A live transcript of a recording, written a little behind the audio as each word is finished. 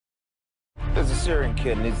There's a Syrian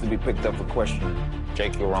kid needs to be picked up for questioning.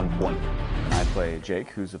 Jake, you're on point. I play Jake,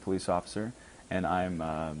 who's a police officer, and I'm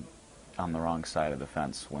on the wrong side of the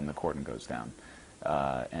fence when the cordon goes down.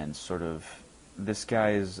 And sort of, this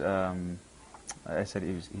guy is, I said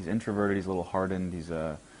he's introverted, he's a little hardened,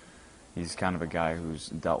 he's kind of a guy who's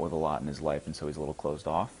dealt with a lot in his life, and so he's a little closed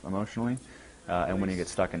off emotionally. And when he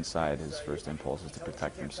gets stuck inside, his first impulse is to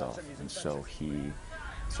protect himself, and so he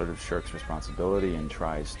sort of shirks responsibility and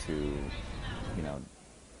tries to, you know,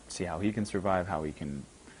 see how he can survive, how he can,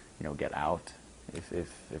 you know, get out,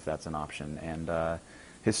 if that's an option. And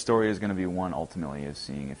his story is going to be one, ultimately, is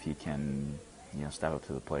seeing if he can, you know, step up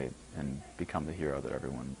to the plate and become the hero that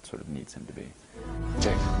everyone sort of needs him to be.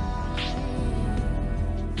 Jake.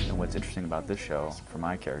 And what's interesting about this show, for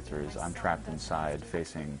my character, is I'm trapped inside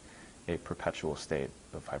facing a perpetual state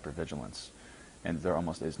of hypervigilance, and there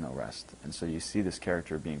almost is no rest. And so you see this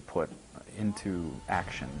character being put into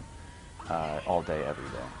action all day, every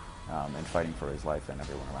day, and fighting for his life and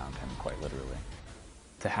everyone around him, quite literally.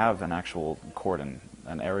 To have an actual cordon,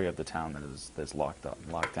 an area of the town that's locked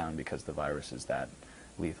down because the virus is that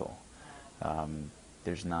lethal,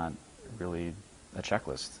 there's not really a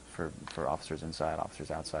checklist for officers inside, officers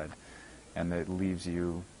outside, and it leaves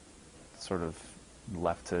you sort of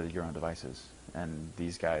left to your own devices. And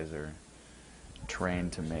these guys are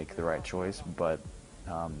trained to make the right choice, but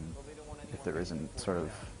if there isn't sort of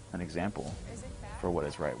an example for what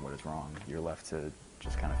is right and what is wrong, you're left to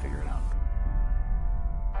just kind of figure it out.